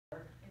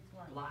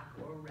black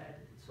or red,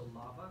 so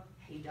lava.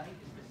 Haydite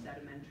is the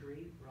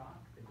sedimentary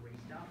rock, the gray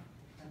stuff.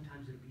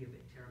 Sometimes it'll be a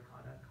bit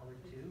terracotta colored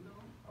too.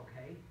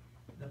 Okay,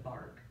 the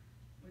bark.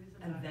 What is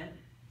the and bark? then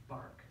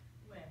bark.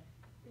 Where?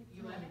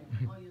 You have it?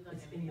 Oh, you don't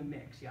It's have in it. the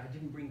mix. Yeah, I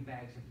didn't bring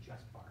bags of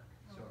just bark.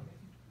 So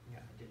yeah,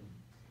 I didn't.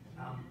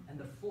 And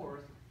the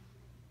fourth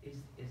is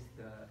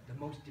the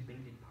most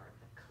debated part,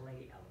 the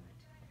clay element.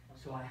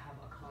 So I have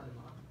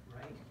Academa,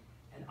 right?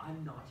 And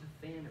I'm not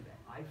a fan of it.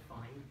 I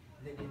find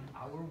that in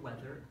our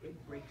weather, it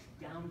breaks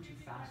down too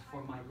fast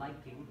for my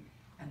liking,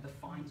 and the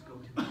fines go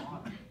to the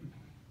bottom.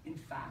 In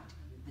fact,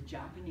 the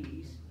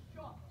Japanese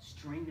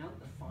strain out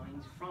the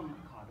fines from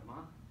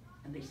Academa,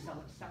 and they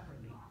sell it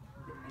separately,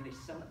 and they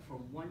sell it for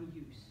one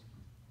use.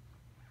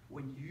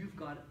 When you've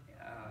got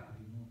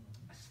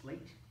a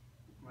slate,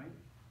 right,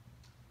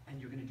 and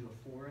you're going to do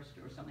a forest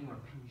or something, or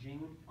a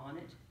penjing on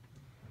it,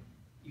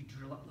 you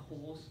drill up the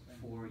holes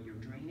for your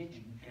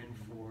drainage and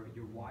for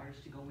your wires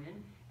to go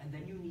in, and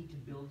then you need to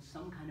build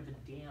some kind of a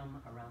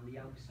dam around the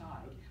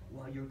outside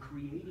while you're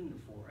creating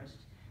the forest,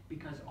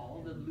 because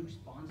all the loose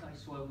bonsai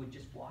soil would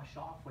just wash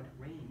off when it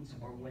rains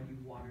or when you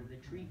water the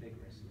tree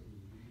vigorously.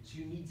 So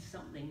you need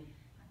something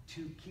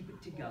to keep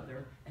it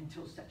together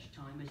until such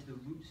time as the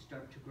roots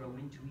start to grow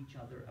into each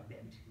other a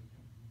bit.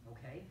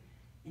 Okay?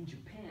 In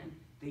Japan,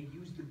 they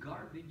use the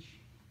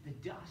garbage, the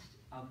dust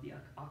of the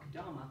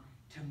akadama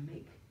to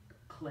make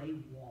clay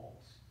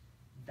walls.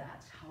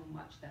 That's how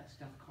much that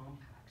stuff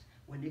compacts.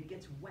 When it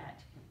gets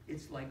wet,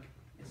 it's like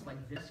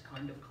this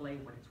kind of clay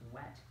when it's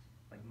wet,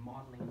 like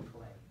modeling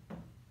clay.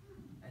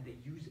 And they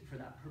use it for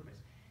that purpose.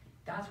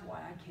 That's why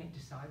I can't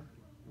decide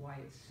why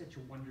it's such a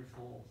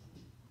wonderful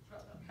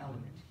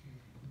element.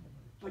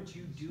 But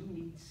you do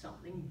need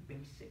something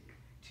basic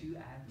to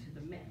add to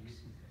the mix.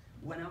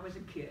 When I was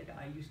a kid,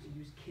 I used to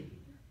use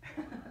kitty.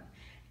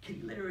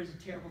 Kitty litter is a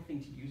terrible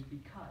thing to use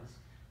because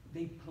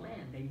they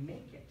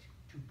make it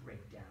to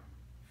break down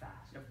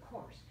fast. Of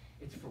course,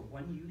 it's for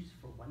one use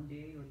for 1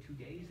 day or 2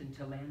 days,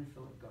 until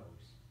landfill it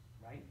goes,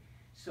 right?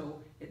 So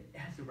it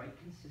has the right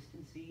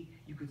consistency.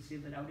 You could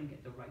sieve it out and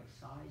get the right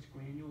size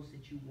granules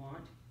that you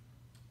want.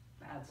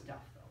 Bad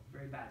stuff though,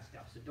 very bad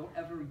stuff. So don't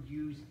ever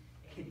use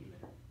kitty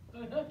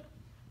litter.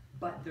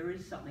 But there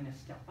is something a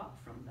step up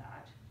from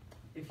that.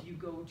 If you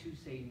go to,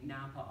 say,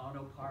 Napa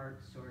Auto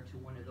Parts or to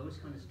one of those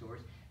kind of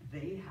stores,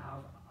 they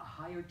have a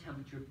higher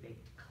temperature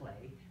baked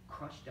clay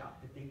crushed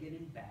up that they get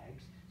in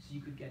bags, so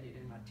you could get it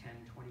in a 10,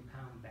 20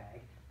 pound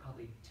bag,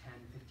 probably 10,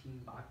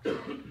 15 bucks.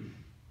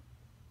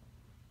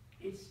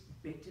 It's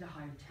baked at a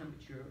higher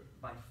temperature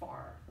by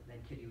far than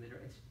kitty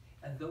litter.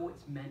 Though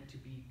it's meant to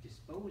be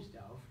disposed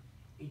of,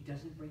 it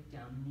doesn't break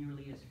down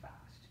nearly as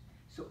fast.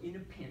 So in a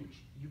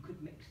pinch, you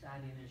could mix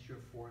that in as your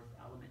fourth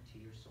element to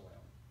your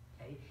soil.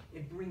 Okay?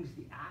 It brings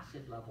the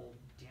acid level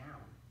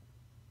down.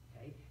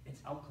 Okay?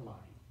 It's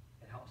alkaline.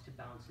 It helps to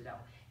balance it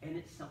out. And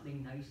it's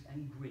something nice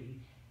and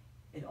gritty.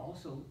 It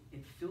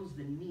fills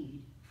the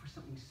need for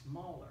something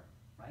smaller,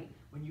 right?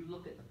 When you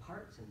look at the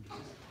parts in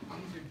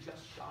these are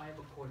just shy of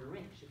a 1/4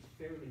 inch. It's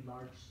fairly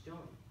large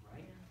stone,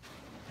 right?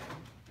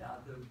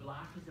 The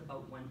black is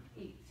about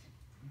 1/8.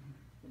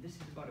 And this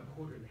is about a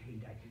 1/4 of the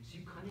haydite. So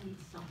you kind of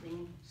need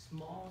something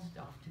small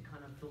stuff to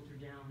kind of filter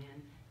down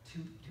in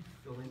to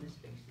fill in the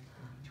spaces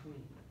in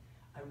between.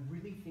 I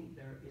really think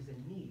there is a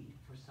need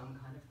for some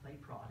kind of clay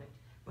product,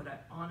 but I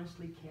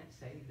honestly can't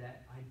say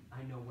that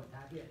I know what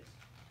that is.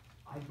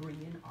 I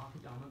bring in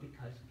akadama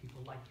because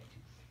people like it.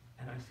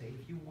 And I say,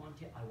 if you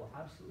want it, I will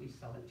absolutely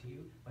sell it to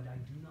you, but I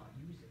do not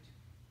use it.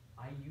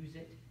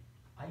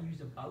 I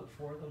use about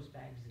 4 of those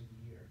bags a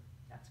year.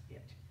 That's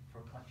it, for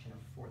a collection of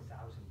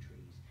 4,000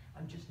 trees.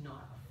 I'm just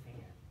not a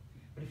fan.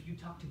 But if you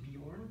talk to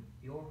Bjorn,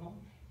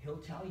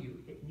 he'll tell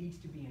you it needs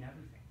to be in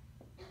everything,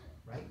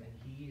 right? And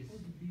he is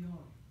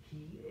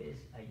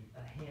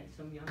a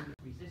handsome young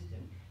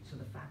resistant, so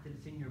the fact that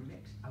it's in your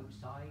mix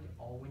outside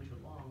all winter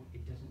long,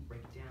 it doesn't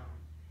break down.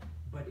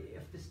 But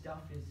if the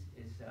stuff is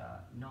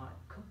not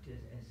cooked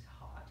as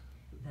hot,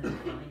 then I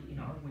find in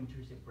our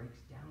winters it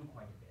breaks down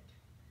quite a bit.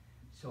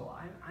 So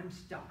I'm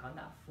stuck on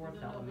that fourth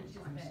element.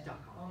 I'm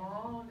stuck on it.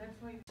 Oh, that's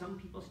why. Some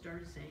people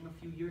started saying a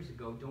few years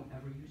ago, don't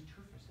ever use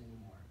turfus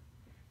anymore,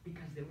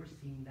 because they were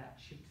seeing that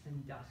chips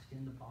and dust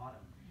in the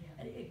bottom. Yeah.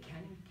 And it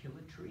can kill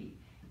a tree.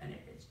 And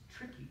it's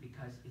tricky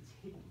because it's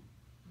hidden.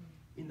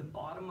 In the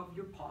bottom of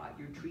your pot,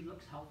 your tree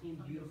looks healthy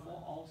and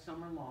beautiful all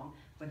summer long,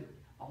 but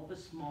all the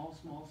small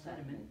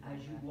sediment, as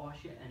you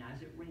wash it and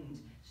as it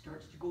rains,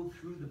 starts to go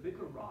through the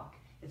bigger rock.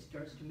 It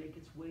starts to make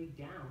its way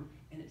down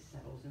and it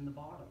settles in the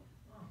bottom.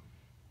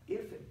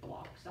 If it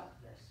blocks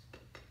up this,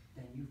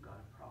 then you've got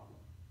a problem.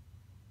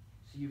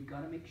 So you've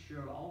got to make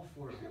sure all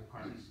 4 of your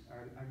parts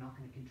are not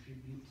going to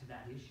contribute to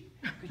that issue,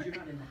 because you're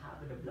not in the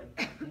habit of like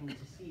things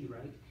to see,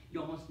 right?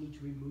 You almost need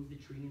to remove the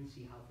tree and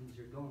see how things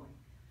are going.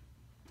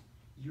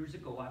 Years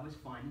ago, I was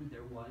finding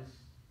there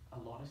was a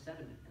lot of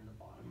sediment in the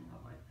bottom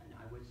of it, and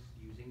I was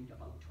using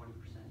about 20%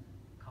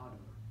 cotton.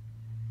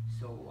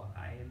 So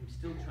I am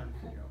still trying to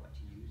figure out what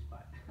to use,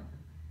 but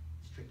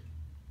it's tricky.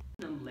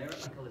 Layer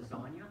it like a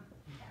lasagna.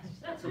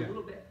 That's a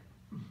little bit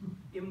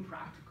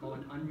impractical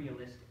and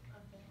unrealistic.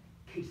 Okay.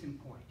 Case in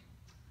point,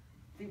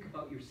 think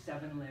about your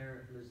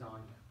 7-layer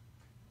lasagna.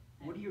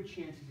 What are your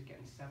chances of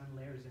getting 7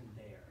 layers in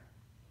there?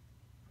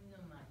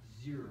 Not much.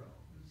 Zero,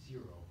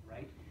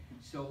 right?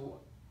 So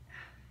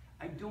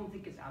I don't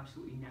think it's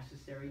absolutely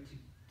necessary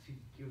to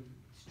give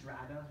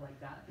strata like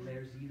that,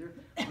 layers either,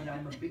 but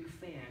I'm a big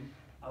fan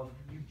of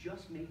you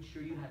just made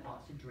sure you had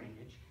lots of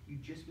drainage, you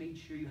just made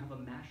sure you have a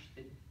mesh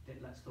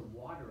that lets the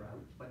water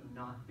out, but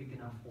not big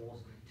enough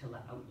holes to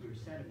let out your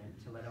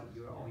sediment, to let out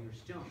all your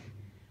stone.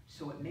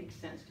 So it makes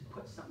sense to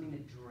put something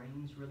that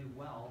drains really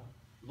well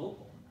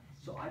local.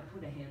 So I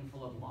put a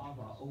handful of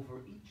lava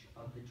over each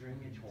of the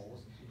drainage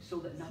holes so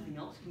that nothing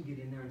else can get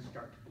in there and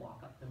start to block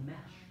up the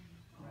mesh,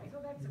 right? So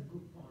that's a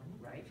good point.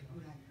 Right?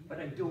 Good idea. But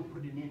I don't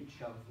put an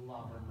inch of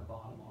lava in the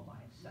bottom all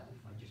by itself.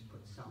 I just put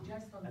some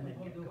Just on and then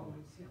top of get the going.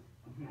 holes, yeah.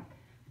 Mhm.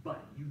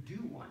 But you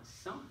do want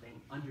something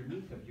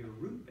underneath of your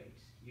root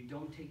base. You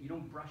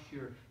don't brush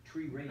your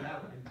tree right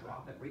out and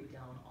drop it right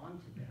down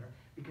onto there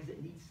because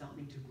it needs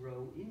something to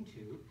grow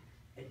into.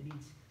 It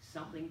needs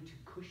something to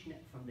cushion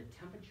it from the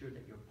temperature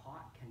that your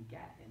pot can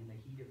get in the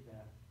heat of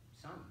the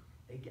sun.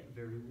 They get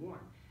very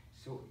warm.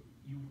 So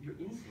you're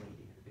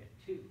insulating it a bit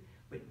too.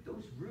 But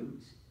those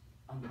roots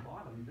on the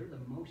bottom, they're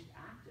the most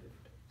active.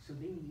 So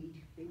they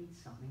need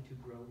something to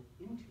grow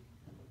into.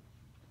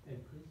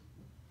 Chris?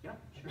 Yeah,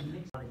 sure.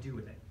 What to do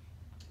with it.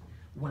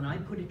 When I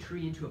put a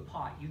tree into a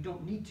pot, you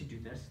don't need to do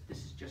this.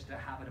 This is just a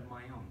habit of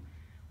my own.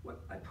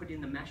 What I put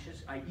in the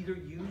meshes, I either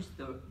use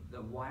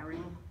the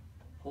wiring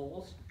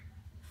holes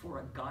for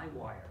a guy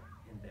wire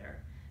in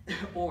there,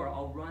 or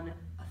I'll run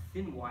a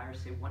thin wire,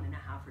 say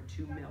 1.5 or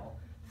 2 mil,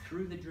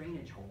 through the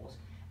drainage holes,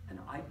 and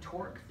I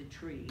torque the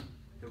tree,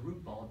 the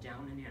root ball,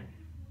 down and in.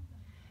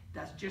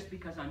 That's just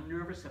because I'm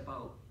nervous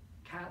about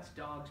cats,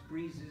 dogs,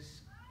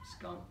 breezes,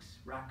 skunks,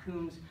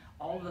 raccoons,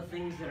 all the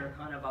things that are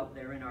kind of out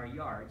there in our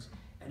yards.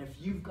 And if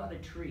you've got a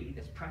tree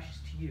that's precious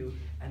to you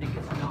and it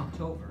gets knocked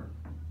over,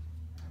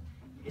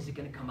 is it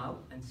going to come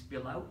out and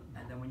spill out?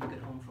 And then when you get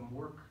home from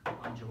work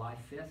on July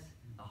 5th,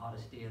 the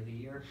hottest day of the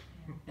year,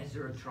 is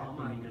there a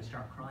trauma? Are you going to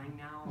start crying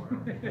now?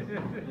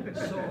 Or?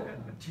 So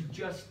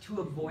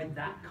to avoid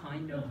that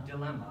kind of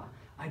dilemma,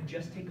 I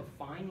just take a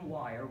fine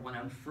wire when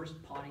I'm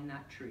first potting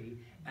that tree,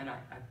 and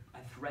I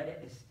thread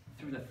it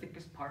through the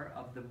thickest part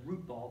of the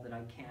root ball that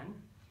I can,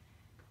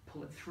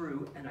 pull it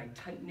through, and I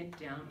tighten it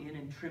down in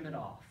and trim it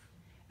off.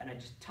 And I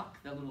just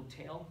tuck the little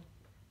tail,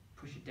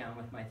 push it down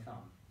with my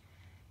thumb.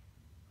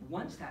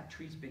 Once that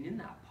tree's been in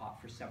that pot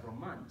for several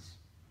months,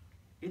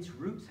 its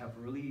roots have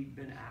really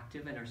been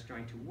active and are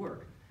starting to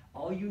work.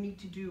 All you need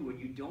to do when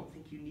you don't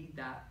think you need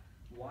that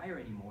wire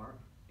anymore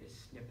is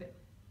snip it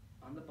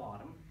on the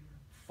bottom,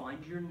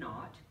 find your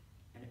knot,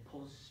 and it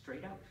pulls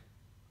straight out.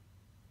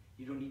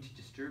 You don't need to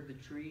disturb the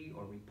tree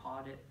or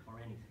repot it or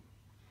anything.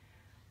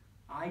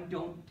 I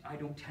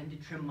don't tend to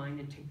trim mine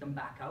and take them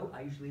back out.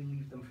 I usually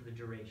leave them for the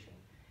duration.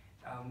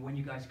 When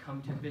you guys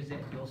come to visit,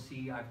 you'll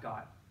see I've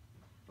got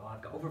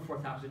over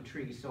 4,000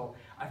 trees, so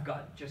I've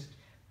got just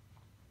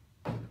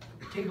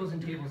tables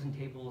and tables and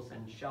tables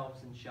and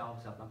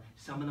shelves of them.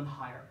 Some of them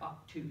higher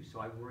up too, so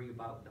I worry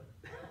about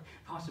the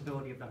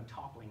possibility of them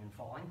toppling and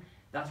falling.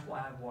 That's why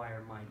I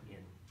wire mine in.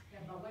 Yeah,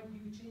 but when do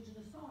you change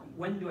the soil?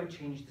 When do I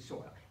change the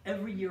soil?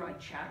 Every year I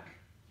check.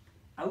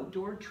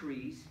 Outdoor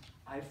trees,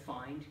 I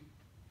find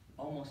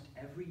almost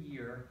every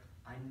year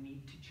I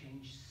need to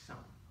change some.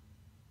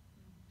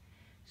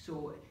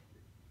 So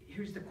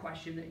here's the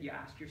question that you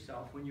ask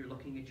yourself when you're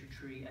looking at your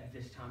tree at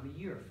this time of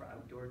year for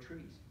outdoor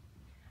trees.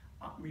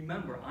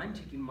 Remember, I'm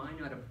taking mine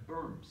out of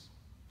berms,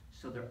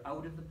 so they're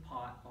out of the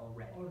pot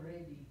already.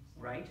 Already.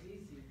 So Right? It's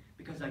easy.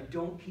 Because I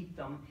don't keep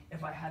them,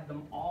 if I had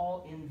them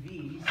all in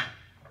these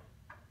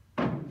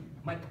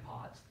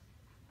micropots,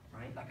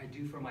 right, like I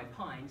do for my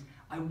pines,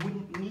 I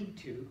wouldn't need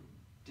to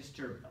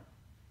disturb them,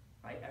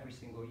 right, every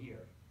single year.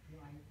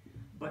 Right.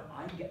 But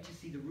I get to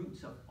see the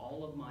roots of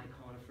all of my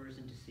conifers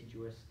and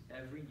deciduous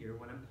every year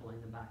when I'm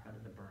pulling them back out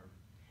of the berm.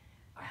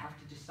 I have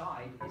to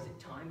decide, is it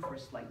time for a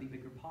slightly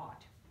bigger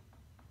pot?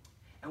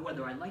 And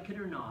whether I like it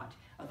or not,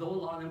 although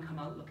a lot of them come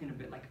out looking a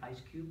bit like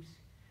ice cubes,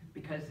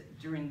 because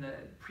during the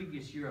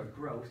previous year of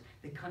growth,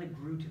 they kind of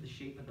grew to the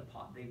shape of the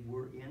pot they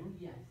were in.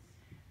 Yes.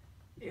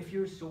 If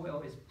your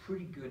soil is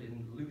pretty good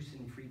and loose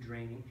and free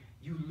draining,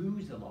 you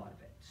lose a lot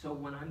of it. So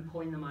when I'm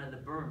pulling them out of the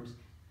berms,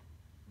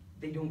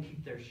 they don't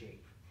keep their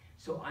shape.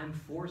 So I'm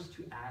forced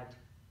to add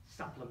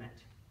supplement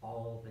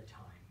all the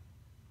time.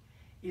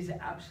 Is it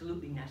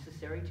absolutely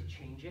necessary to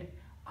change it?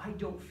 I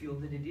don't feel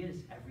that it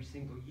is every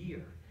single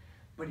year,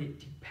 but it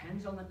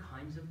depends on the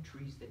kinds of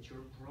trees that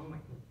you're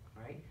growing,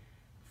 right?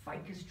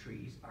 Ficus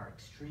trees are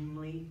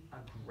extremely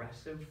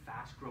aggressive,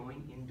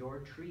 fast-growing indoor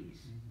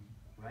trees,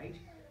 right?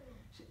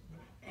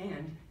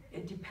 And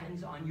it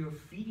depends on your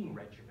feeding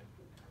regimen.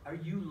 Are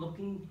you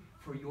looking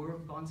for your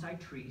bonsai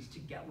trees to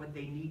get what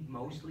they need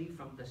mostly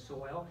from the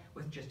soil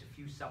with just a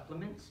few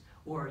supplements?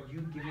 Or are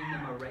you giving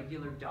them a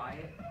regular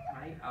diet,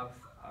 right, of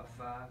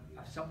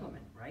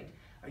supplement, right?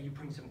 Are you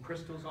putting some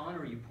crystals on, or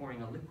are you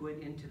pouring a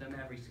liquid into them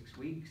every 6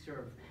 weeks,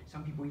 or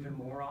some people even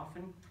more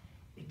often?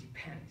 It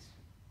depends,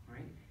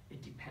 right?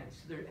 It depends.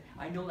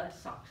 I know that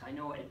sucks. I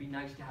know it'd be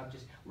nice to have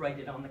just write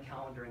it on the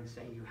calendar and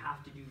say you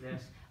have to do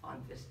this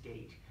on this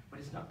date, but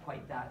it's not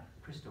quite that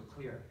crystal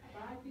clear.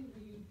 But I think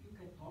you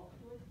can talk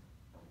to it.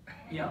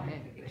 Yeah,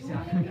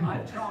 exactly.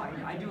 I've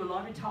tried. I do a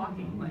lot of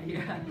talking. But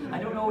yeah, I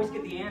don't always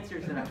get the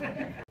answers that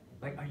I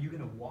like. Are you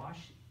going to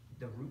wash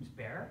the roots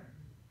bare?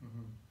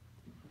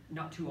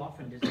 Not too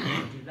often does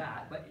it do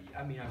that, but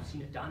I mean, I've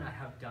seen it done. I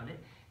have done it.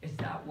 Is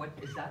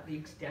that the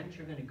extent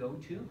you're going to go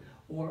to,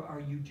 or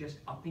are you just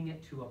upping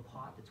it to a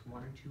pot that's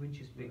 1 or 2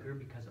 inches bigger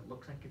because it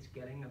looks like it's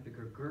getting a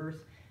bigger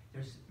girth?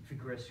 There's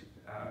vigorous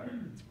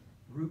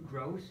root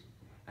growth,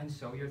 and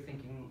so you're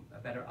thinking a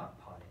better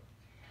up pot it.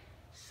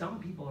 Some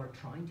people are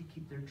trying to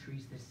keep their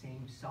trees the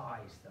same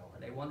size, though.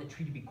 They want the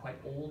tree to be quite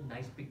old,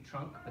 nice big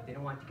trunk, but they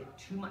don't want it to get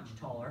too much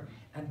taller,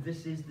 and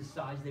this is the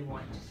size they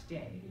want it to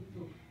stay.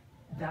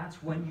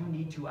 That's when you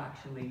need to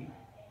actually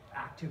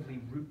actively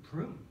root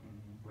prune,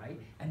 right?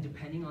 And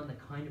depending on the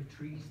kind of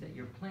trees that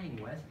you're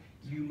playing with,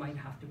 you might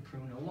have to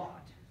prune a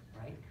lot,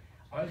 right?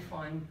 I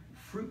find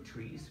fruit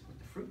trees, with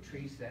the fruit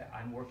trees that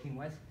I'm working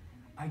with,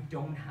 I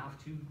don't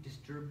have to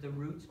disturb the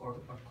roots or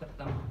clip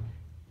them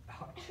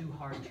too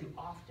hard too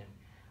often.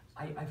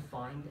 I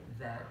find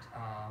that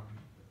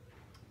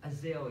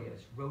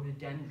azaleas,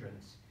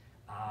 rhododendrons,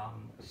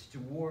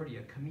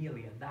 stewardia,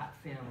 camellia, that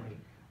family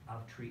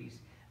of trees,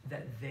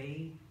 that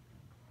they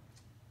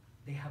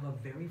have a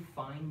very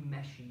fine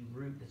meshy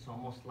root that's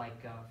almost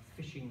like a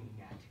fishing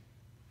net.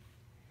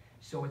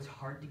 So it's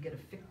hard to get a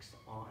fix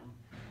on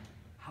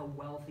how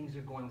well things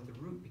are going with the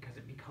root because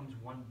it becomes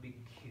one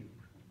big cube,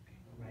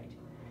 right?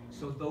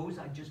 So those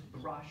I just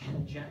brush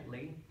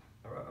gently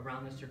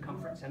around the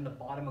circumference and the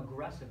bottom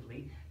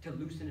aggressively to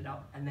loosen it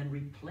up and then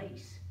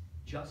replace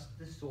just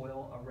the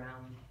soil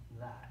around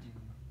that.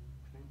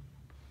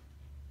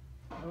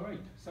 All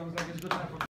right, sounds like it's good time for